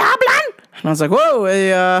hablan. And I was like,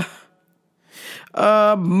 whoa,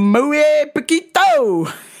 muy poquito.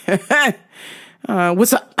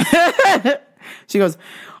 What's up? She goes,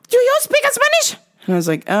 do you speak Spanish? And I was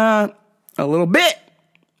like, a little bit.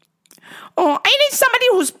 Oh, I need somebody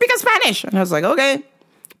who speaks Spanish. And I was like, okay,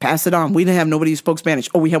 pass it on. We didn't have nobody who spoke Spanish.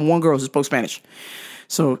 Oh, we had one girl who spoke Spanish.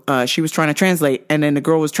 So she was trying to translate, and then the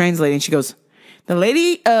girl was translating. She goes, the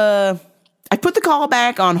lady, I put the call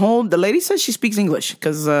back on hold. The lady says she speaks English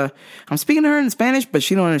because I'm speaking to her in Spanish, but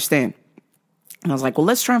she don't understand. And I was like, well,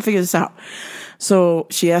 let's try and figure this out. So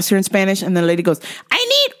she asked her in Spanish, and the lady goes, I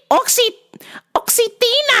need Oxytocin.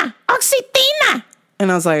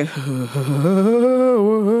 And I was like,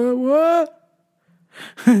 what?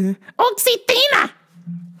 Oxytocin.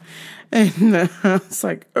 And I was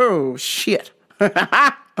like, oh, shit.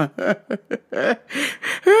 I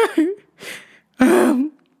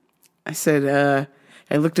said,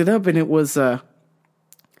 I looked it up, and it was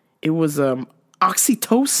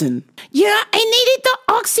oxytocin. Yeah, I needed the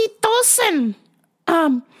oxytocin.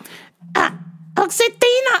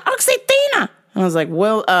 Oxytina. I was like,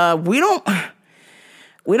 well, we don't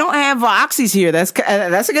have oxys here. That's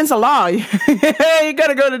against the law. You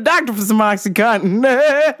gotta go to the doctor for some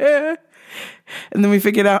Oxycontin. And then we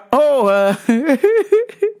figured out,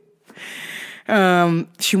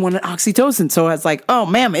 she wanted oxytocin. So I was like, oh,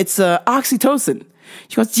 ma'am, it's oxytocin.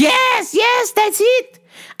 She goes, yes, that's it.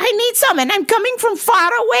 I need some, and I'm coming from far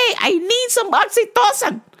away. I need some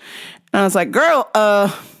oxytocin. And I was like, girl,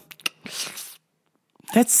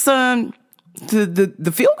 that's the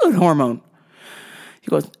feel-good hormone. She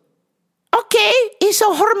goes, okay, it's a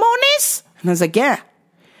hormones? And I was like, yeah.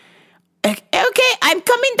 Okay, I'm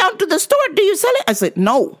coming down to the store. Do you sell it? I said,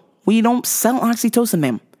 no, we don't sell oxytocin,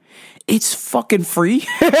 ma'am. It's fucking free.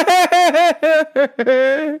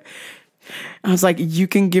 I was like, you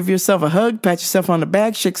can give yourself a hug, pat yourself on the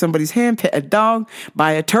back, shake somebody's hand, pet a dog,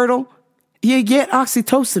 buy a turtle. You get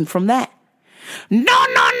oxytocin from that. No.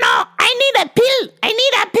 I need a pill. I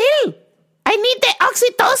need the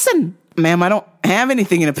oxytocin. Ma'am, I don't have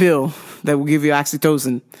anything in a pill that will give you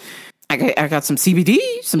oxytocin. I got some CBD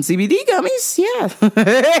gummies. Yeah.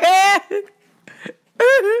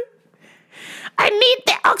 I need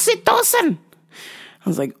the oxytocin. I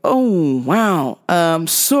was like, oh, wow.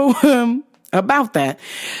 So about that,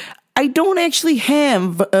 I don't actually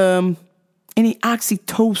have any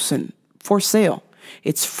oxytocin for sale.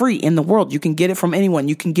 It's free in the world. You can get it from anyone.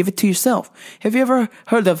 You can give it to yourself. Have you ever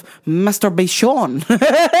heard of masturbation? Tell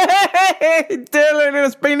it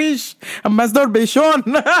in Spanish. Masturbation.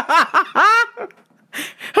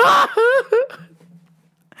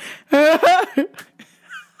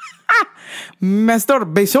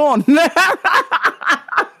 Masturbation.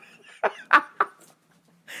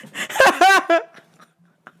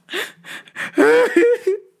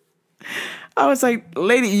 I was like,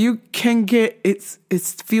 lady, you can get it's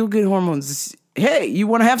feel good hormones. Hey, you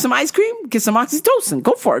want to have some ice cream? Get some oxytocin.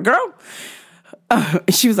 Go for it, girl.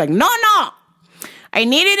 She was like, no. I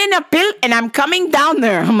need it in a pill, and I'm coming down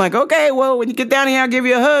there. I'm like, okay, well, when you get down here, I'll give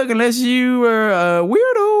you a hug, unless you are a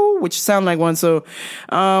weirdo, which sound like one. So,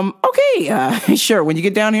 okay, sure. When you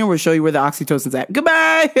get down here, we'll show you where the oxytocin's at.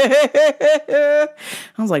 Goodbye. I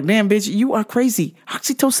was like, damn, bitch, you are crazy.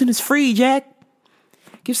 Oxytocin is free, Jack.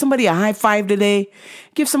 Give somebody a high five today.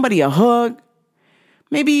 Give somebody a hug.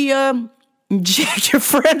 Maybe jack your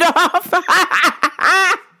friend off.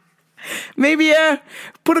 Maybe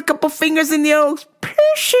put a couple fingers in the old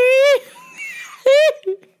pushy.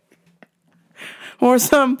 Or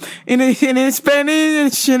some in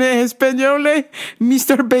Spanish, in Espanol,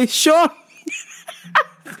 Mr. Bechon.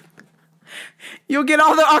 You'll get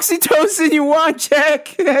all the oxytocin you want,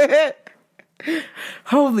 Jack.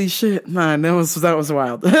 Holy shit, man, that was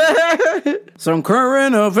wild. Some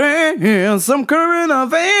current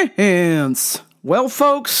events. Well,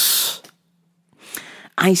 folks,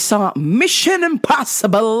 I saw Mission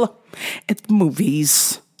Impossible at the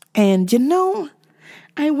movies, and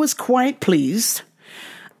I was quite pleased.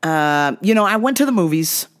 I went to the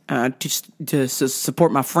movies to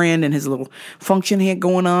support my friend and his little function he had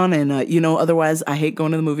going on. And, otherwise I hate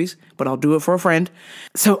going to the movies, but I'll do it for a friend.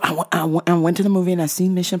 So I went to the movie and I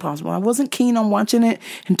seen Mission Impossible. I wasn't keen on watching it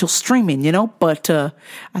until streaming, but I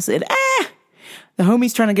said, the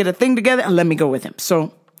homie's trying to get a thing together and let me go with him.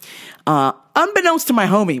 So unbeknownst to my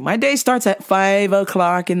homie, my day starts at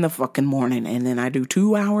 5:00 in the fucking morning. And then I do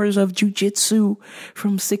 2 hours of jujitsu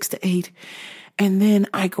from 6 to 8. And then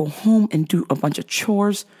I go home and do a bunch of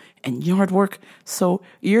chores and yard work. So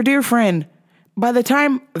your dear friend, by the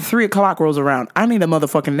time 3:00 rolls around, I need a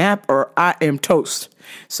motherfucking nap or I am toast.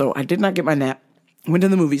 So I did not get my nap. Went to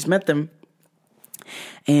the movies, met them,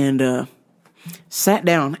 and sat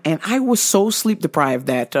down. And I was so sleep deprived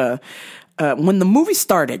that when the movie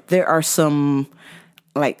started, there are some...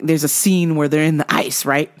 there's a scene where they're in the ice,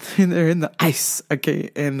 right? They're in the ice, okay?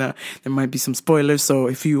 And there might be some spoilers, so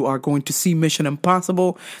if you are going to see Mission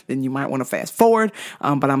Impossible, then you might want to fast forward.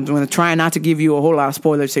 But I'm going to try not to give you a whole lot of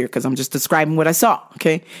spoilers here, because I'm just describing what I saw,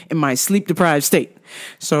 okay? In my sleep-deprived state.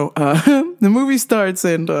 So the movie starts,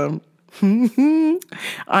 and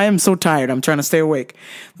I am so tired. I'm trying to stay awake.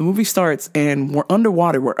 The movie starts, and we're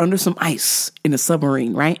underwater. We're under some ice in a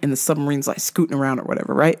submarine, right? And the submarine's scooting around or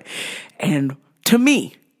whatever, right? And... to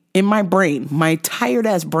me, in my brain, my tired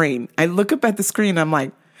ass brain, I look up at the screen and I'm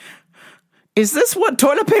like, is this what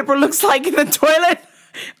toilet paper looks like in the toilet?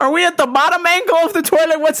 Are we at the bottom angle of the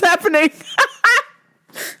toilet? What's happening?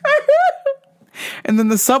 And then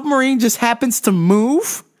the submarine just happens to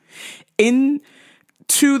move in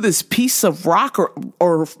to this piece of rock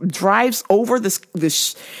or drives over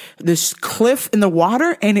this cliff in the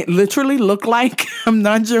water, and it literally looked like, I'm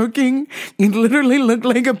not joking, it literally looked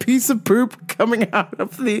like a piece of poop coming out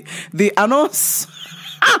of the anus.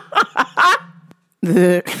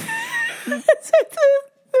 the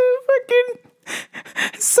fucking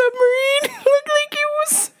submarine looked like it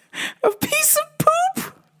was a piece of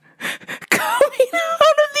poop coming out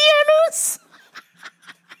of the anus.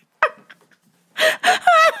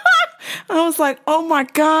 I was like, oh my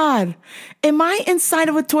God, am I inside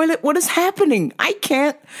of a toilet? What is happening? I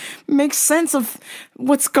can't make sense of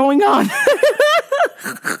what's going on.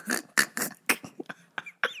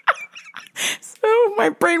 So my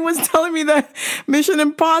brain was telling me that Mission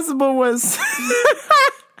Impossible was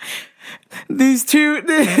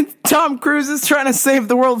Tom Cruise is trying to save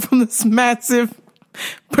the world from this massive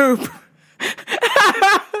poop.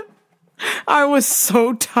 I was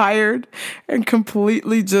so tired and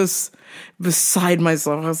completely just beside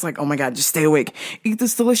myself. I was like, oh my God, just stay awake. Eat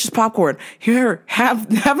this delicious popcorn. Here, have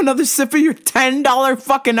another sip of your $10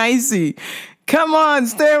 fucking icy. Come on,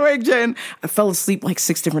 stay awake, Jen. I fell asleep like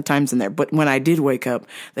 6 different times in there. But when I did wake up,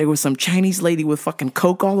 there was some Chinese lady with fucking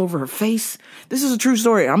Coke all over her face. This is a true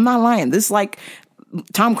story. I'm not lying. This like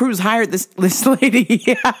Tom Cruise hired this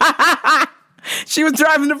lady. She was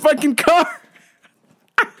driving the fucking car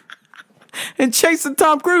and chasing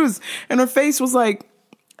Tom Cruise. And her face was like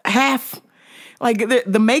half, like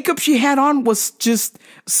the makeup she had on was just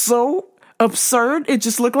so absurd. It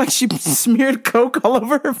just looked like she smeared Coke all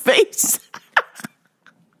over her face.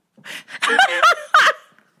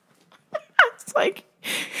 It's like,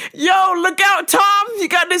 yo, look out, Tom. You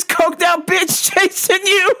got this coked out bitch chasing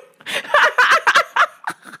you.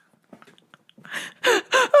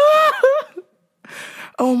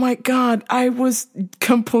 Oh my God, I was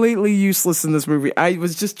completely useless in this movie. I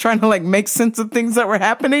was just trying to like make sense of things that were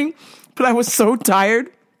happening, but I was so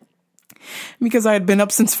tired because I had been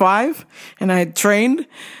up since 5 and I had trained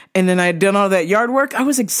and then I had done all that yard work. I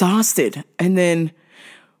was exhausted. And then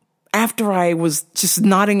after I was just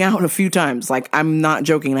nodding out a few times, like I'm not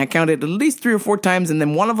joking, I counted at least 3 or 4 times, and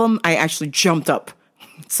then one of them I actually jumped up.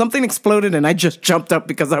 Something exploded and I just jumped up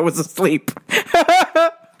because I was asleep.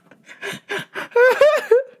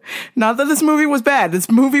 Not that this movie was bad. This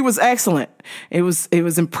movie was excellent. It was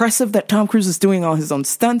impressive that Tom Cruise is doing all his own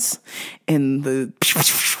stunts and the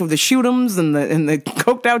shoot-ems and the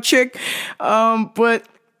coked out chick. But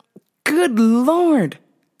good Lord.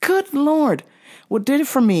 What did it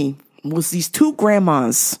for me was these 2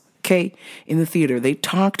 grandmas, okay, in the theater. They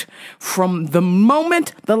talked from the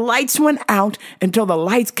moment the lights went out until the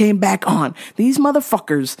lights came back on. These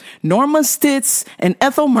motherfuckers, Norma Stitz and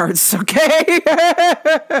Ethel Mertz, okay?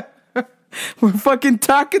 We're fucking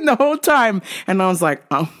talking the whole time. And I was like,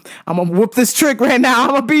 I'm gonna whoop this trick right now. I'm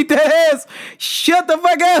gonna beat the ass. Shut the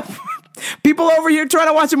fuck up. People over here trying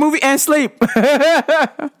to watch a movie and sleep.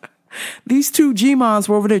 These 2 G-Mons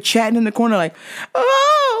were over there chatting in the corner like,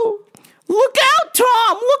 oh, look out,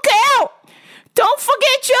 Tom, look out. Don't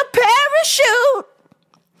forget your parachute.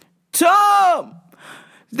 Tom,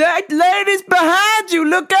 that lady's behind you,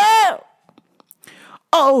 look out.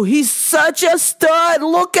 Oh, he's such a stud,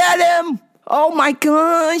 look at him. Oh my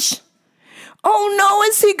gosh. Oh no,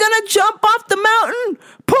 is he gonna jump off the mountain?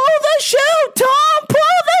 Pull the chute, Tom, pull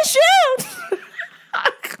the chute.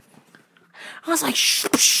 I was like,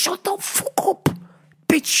 shut the fuck up,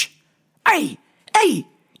 bitch. Hey,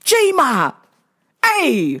 J-Ma.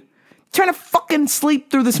 Hey, trying to fucking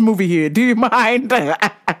sleep through this movie here. Do you mind?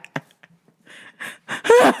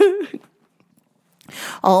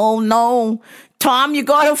 Oh no, Tom, you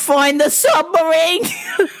gotta find the submarine.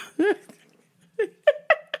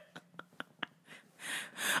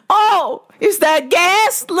 Oh, is that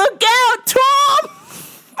gas? Look out, Tom.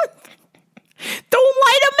 Don't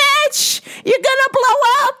light a match. You're gonna blow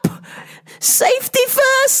up. Safety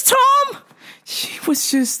first, Tom. She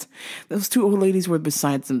was just, those 2 old ladies were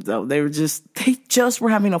beside themselves. They just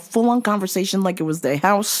were having a full-on conversation like it was their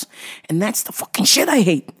house. And that's the fucking shit I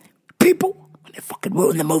hate. People, when they fucking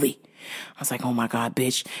ruin the movie. I was like, oh my God,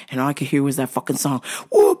 bitch. And all I could hear was that fucking song.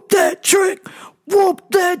 Whoop that trick. Whoop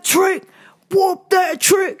that trick. Whoop that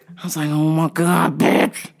trick. I was like, oh my God,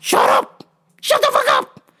 bitch. Shut up. Shut the fuck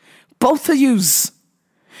up. Both of yous.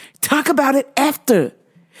 Talk about it after.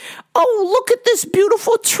 Oh, look at this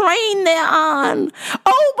beautiful train they're on.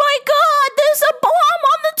 Oh my God, there's a bomb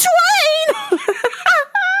on the train.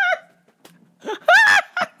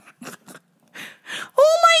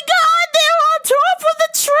 Oh my God, they're on top of the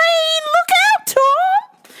train. Look out, Tom.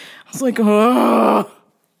 I was like, oh,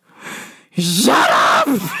 shut up.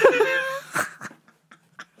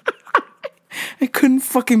 I couldn't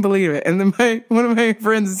fucking believe it. And then one of my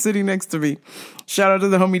friends is sitting next to me. Shout out to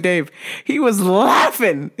the homie Dave. He was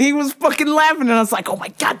laughing. He was fucking laughing. And I was like, oh my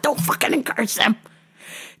God, don't fucking encourage them.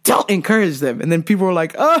 Don't encourage them. And then people were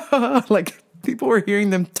like, oh, like people were hearing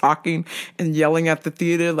them talking and yelling at the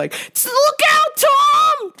theater, like, look out,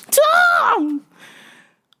 Tom! Tom!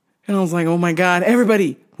 And I was like, oh my God,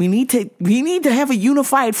 everybody, we need to have a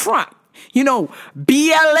unified front. You know,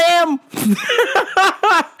 BLM.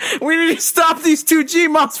 We need to stop these two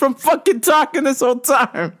Gmots from fucking talking this whole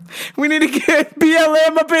time. We need to get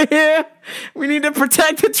BLM up in here. We need to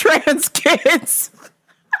protect the trans kids.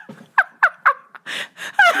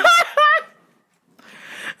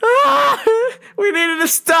 We needed to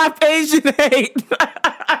stop Asian hate.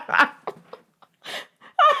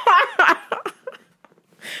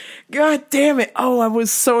 God damn it. Oh, I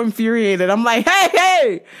was so infuriated. I'm like,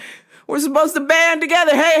 hey, we're supposed to band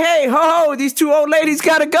together. Hey, ho, these two old ladies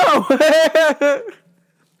gotta go.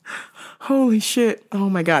 Holy shit. Oh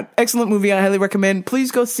my God. Excellent movie. I highly recommend.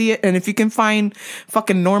 Please go see it. And if you can find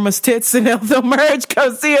fucking Norma's tits and they'll merge,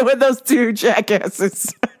 go see it with those two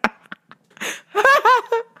jackasses.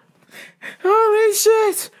 Holy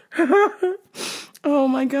shit. Oh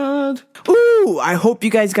my God. Ooh, I hope you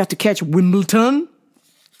guys got to catch Wimbledon.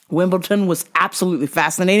 Wimbledon was absolutely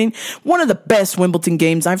fascinating. One of the best Wimbledon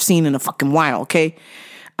games I've seen in a fucking while, okay?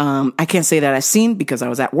 I can't say that I've seen because I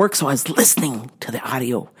was at work, so I was listening to the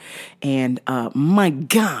audio. And my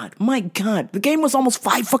God, the game was almost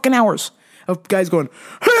 5 fucking hours of guys going,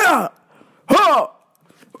 ha, ha,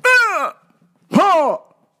 ha, ha,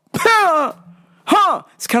 ha, ha.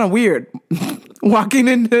 It's kind of weird walking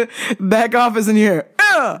into back office in here.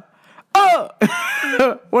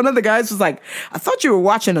 One of the guys was like, I thought you were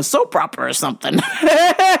watching a soap opera or something.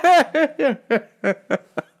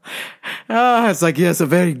 It's like, yes, a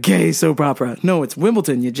very gay soap opera. No, it's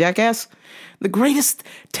Wimbledon, you jackass. The greatest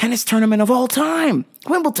tennis tournament of all time.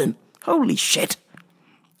 Wimbledon. Holy shit.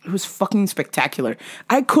 It was fucking spectacular.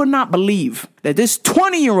 I could not believe that this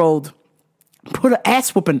 20-year-old put an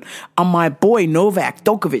ass whooping on my boy Novak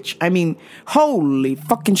Djokovic. I mean, holy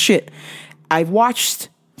fucking shit. I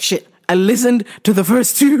listened to the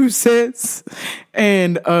first 2 sets,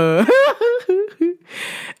 and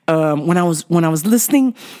when I was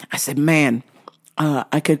listening, I said, "Man,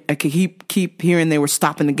 I could keep hearing they were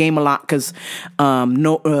stopping the game a lot because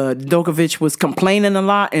Djokovic was complaining a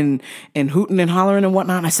lot and hooting and hollering and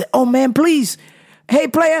whatnot." And I said, "Oh man, please, hey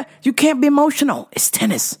player, you can't be emotional. It's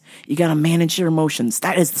tennis. You gotta manage your emotions.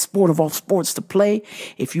 That is the sport of all sports to play.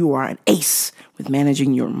 If you are an ace with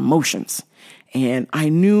managing your emotions." And I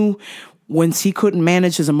knew once he couldn't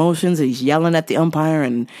manage his emotions, he's yelling at the umpire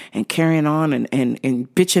and carrying on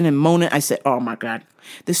and bitching and moaning. I said, oh my God,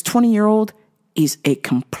 this 20-year-old is a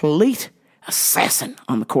complete assassin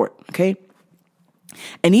on the court. Okay.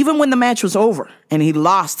 And even when the match was over and he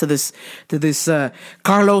lost to this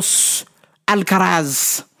Carlos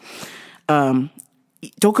Alcaraz,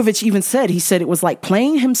 Djokovic even said, he said it was like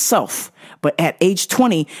playing himself, but at age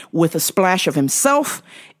 20 with a splash of himself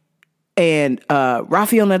and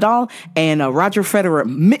Rafael Nadal and Roger Federer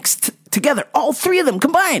mixed together, all 3 of them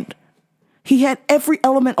combined. He had every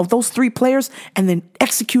element of those 3 players and then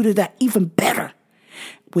executed that even better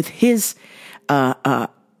with his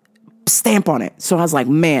stamp on it. So I was like,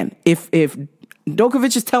 man, if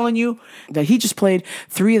Djokovic is telling you that he just played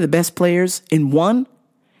 3 of the best players in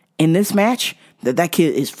this match, that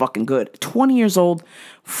kid is fucking good. 20 years old,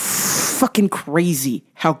 fucking crazy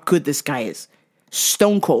how good this guy is.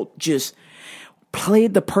 Stone cold, just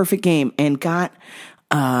played the perfect game and got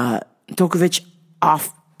Djokovic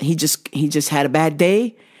off. He just had a bad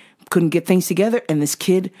day, couldn't get things together, and this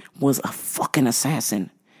kid was a fucking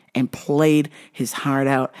assassin and played his heart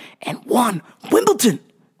out and won Wimbledon.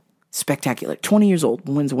 Spectacular. 20 years old,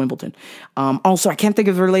 wins Wimbledon. Also, I can't think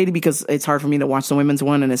of her lady because it's hard for me to watch the women's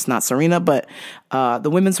one and it's not Serena, but the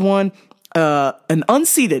women's one, an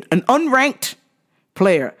unseeded, an unranked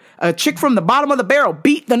player, a chick from the bottom of the barrel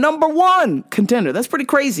beat the number 1 contender. That's pretty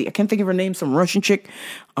crazy. I can't think of her name, some Russian chick.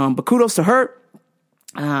 But kudos to her.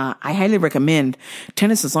 I highly recommend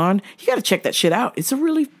Tennis is On. You got to check that shit out. It's a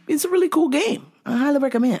really cool game. I highly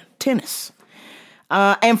recommend tennis.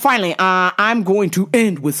 And finally, I'm going to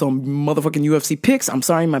end with some motherfucking UFC picks. I'm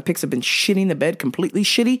sorry, my picks have been shitting the bed, completely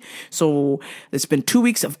shitty. So it's been 2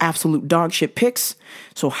 weeks of absolute dog shit picks.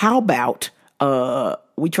 So how about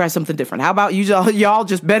we try something different? How about y'all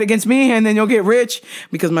just bet against me and then you'll get rich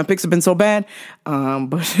because my picks have been so bad.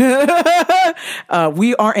 But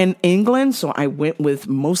we are in England, so I went with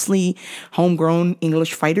mostly homegrown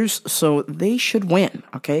English fighters, so they should win.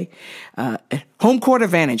 Okay, home court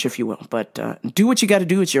advantage, if you will. But do what you got to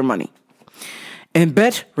do. It's your money. And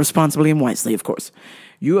bet responsibly and wisely, of course.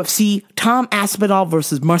 UFC Tom Aspinall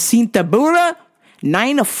versus Marcin Tybura,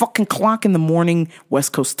 9:00 in the morning,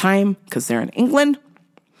 West Coast time, because they're in England.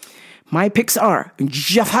 My picks are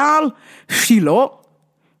Jafal Shilo,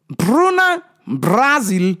 Bruna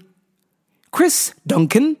Brazil, Chris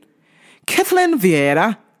Duncan, Kathleen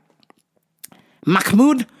Vieira,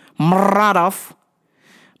 Mahmoud Muradov,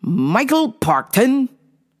 Michael Parkton,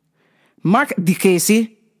 Mark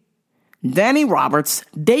DeCasey, Danny Roberts,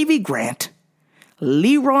 Davy Grant,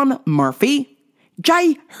 Leron Murphy,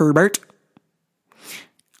 Jai Herbert,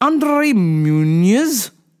 Andre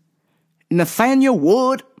Muniz, Nathaniel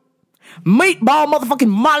Wood, Meatball motherfucking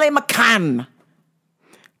Molly McCann,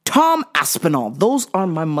 Tom Aspinall. Those are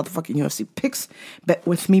my motherfucking UFC picks. Bet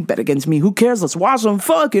with me, bet against me. Who cares? Let's watch some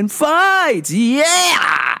fucking fights.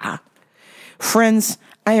 Yeah! Friends,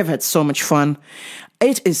 I have had so much fun.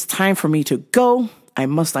 It is time for me to go. I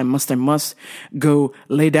must go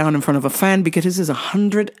lay down in front of a fan because this is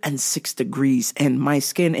 106 degrees and my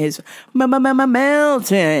skin is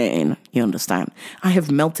melting. You understand? I have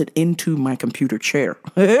melted into my computer chair.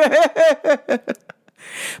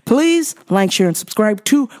 Please like, share, and subscribe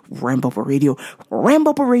to Rambopa Radio.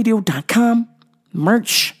 RambopaRadio.com.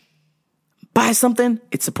 Merch. Buy something.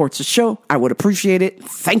 It supports the show. I would appreciate it.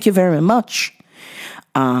 Thank you very much.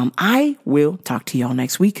 I will talk to y'all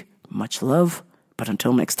next week. Much love. But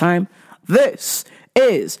until next time, this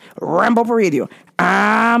is Rambopa Radio.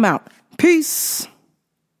 I'm out. Peace.